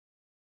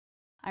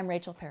I'm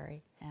Rachel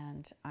Perry,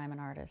 and I'm an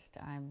artist.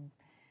 I'm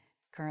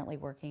currently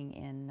working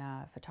in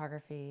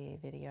photography,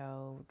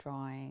 video,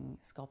 drawing,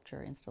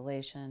 sculpture,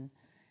 installation,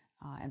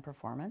 and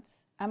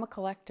performance. I'm a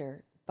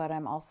collector, but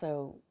I'm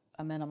also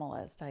a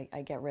minimalist.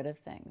 I get rid of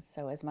things.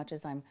 So as much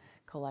as I'm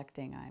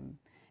collecting, I'm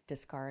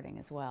discarding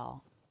as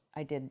well.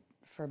 I did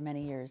for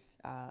many years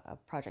a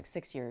project,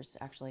 6 years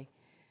actually,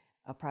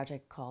 a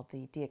project called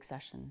the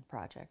De-Accession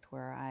Project,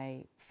 where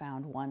I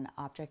found one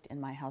object in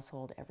my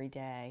household every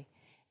day,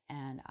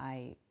 and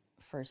I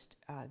first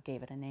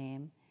gave it a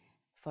name,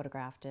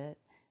 photographed it,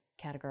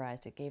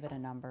 categorized it, gave it a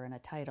number and a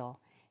title,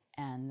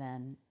 and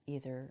then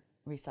either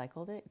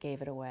recycled it,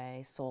 gave it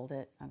away, sold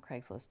it on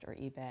Craigslist or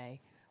eBay,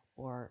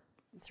 or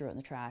threw it in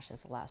the trash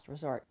as a last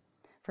resort.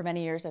 For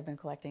many years I've been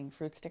collecting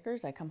fruit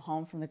stickers. I come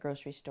home from the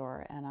grocery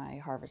store and I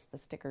harvest the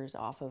stickers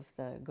off of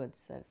the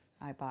goods that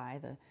I buy,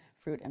 the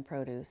fruit and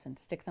produce, and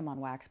stick them on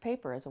wax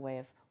paper as a way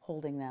of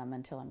holding them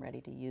until I'm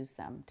ready to use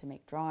them to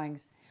make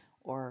drawings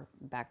or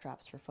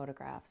backdrops for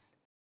photographs.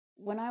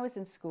 When I was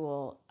in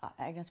school,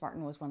 Agnes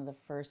Martin was one of the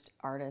first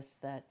artists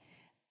that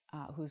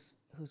whose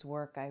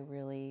work I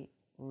really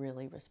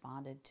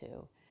responded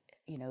to.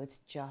 You know, it's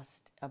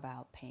just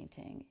about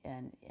painting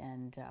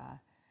and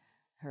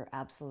her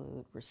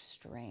absolute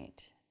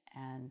restraint.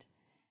 And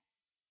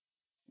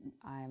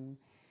I'm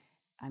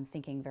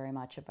thinking very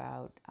much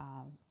about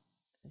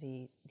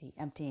the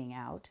emptying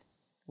out,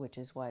 which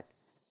is what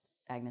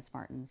Agnes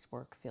Martin's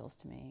work feels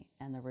to me,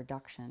 and the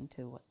reduction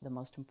to the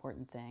most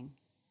important thing: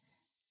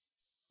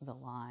 the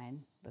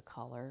line, the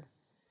color,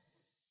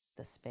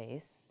 the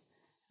space.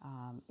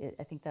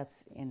 I think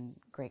that's in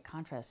great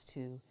contrast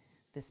to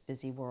this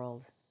busy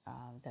world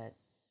that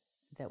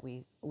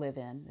we live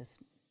in, this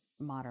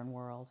modern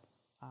world,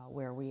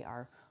 where we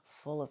are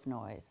full of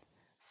noise,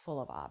 full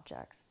of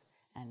objects,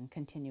 and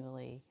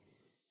continually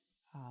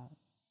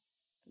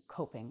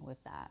coping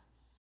with that.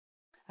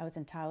 I was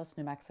in Taos,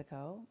 New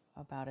Mexico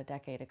about a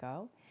decade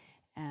ago,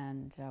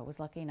 and was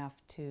lucky enough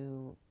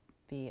to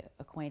be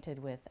acquainted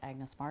with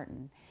Agnes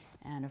Martin,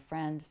 and a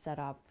friend set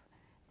up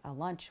a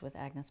lunch with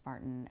Agnes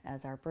Martin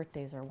as our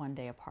birthdays are one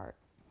day apart.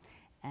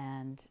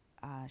 And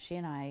she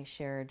and I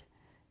shared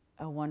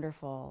a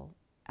wonderful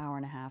hour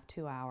and a half,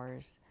 2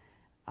 hours,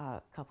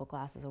 a couple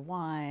glasses of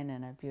wine,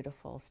 and a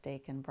beautiful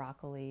steak and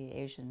broccoli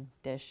Asian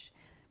dish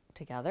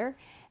together.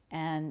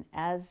 And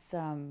as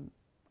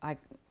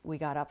we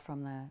got up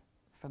from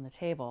the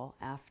table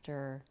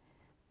after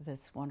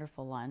this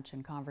wonderful lunch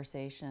and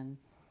conversation,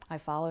 I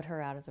followed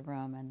her out of the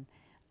room, and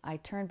I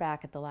turned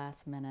back at the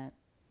last minute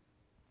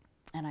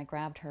and I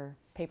grabbed her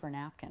paper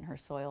napkin, her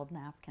soiled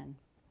napkin,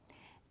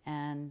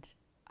 and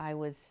I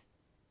was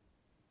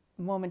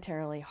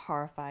momentarily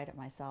horrified at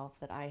myself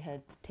that I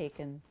had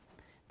taken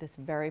this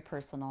very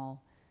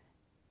personal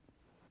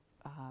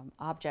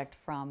object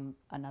from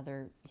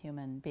another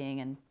human being,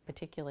 and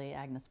particularly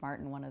Agnes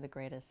Martin, one of the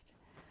greatest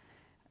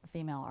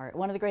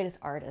one of the greatest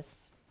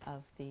artists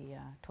of the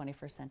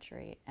 21st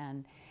century,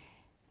 and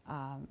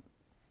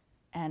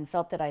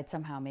felt that I'd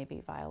somehow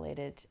maybe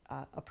violated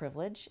a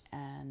privilege,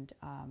 and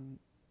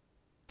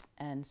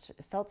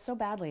felt so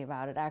badly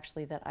about it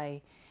actually that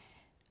I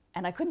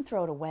couldn't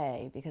throw it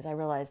away because I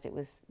realized it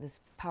was this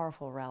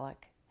powerful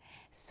relic.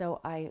 So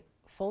I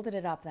folded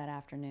it up that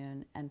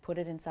afternoon and put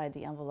it inside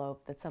the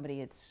envelope that somebody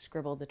had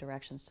scribbled the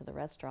directions to the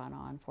restaurant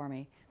on for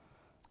me,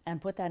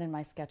 and put that in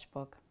my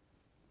sketchbook,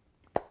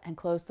 and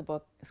closed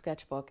the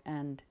sketchbook,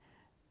 and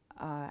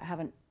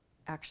haven't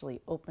actually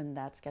opened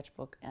that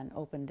sketchbook and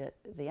opened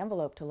the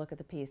envelope to look at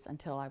the piece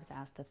until I was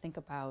asked to think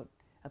about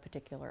a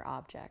particular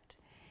object.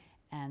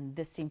 And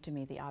this seemed to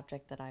me the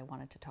object that I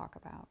wanted to talk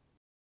about.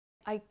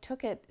 I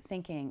took it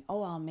thinking,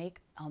 oh, I'll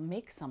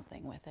make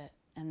something with it.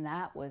 And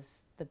that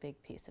was the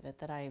big piece of it,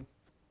 that I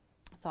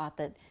thought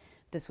that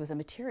this was a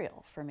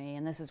material for me,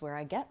 and this is where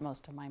I get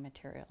most of my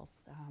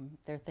materials.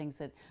 They're things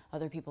that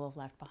other people have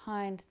left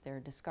behind, they're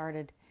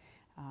discarded.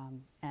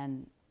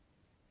 And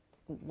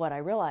what I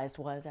realized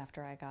was,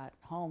 after I got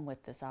home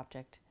with this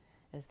object,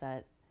 is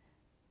that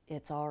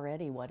it's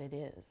already what it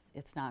is.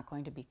 It's not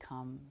going to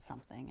become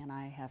something, and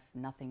I have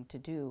nothing to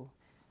do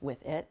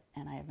with it,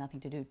 and I have nothing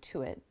to do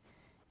to it,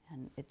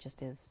 and it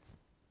just is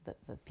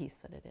the piece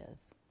that it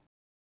is.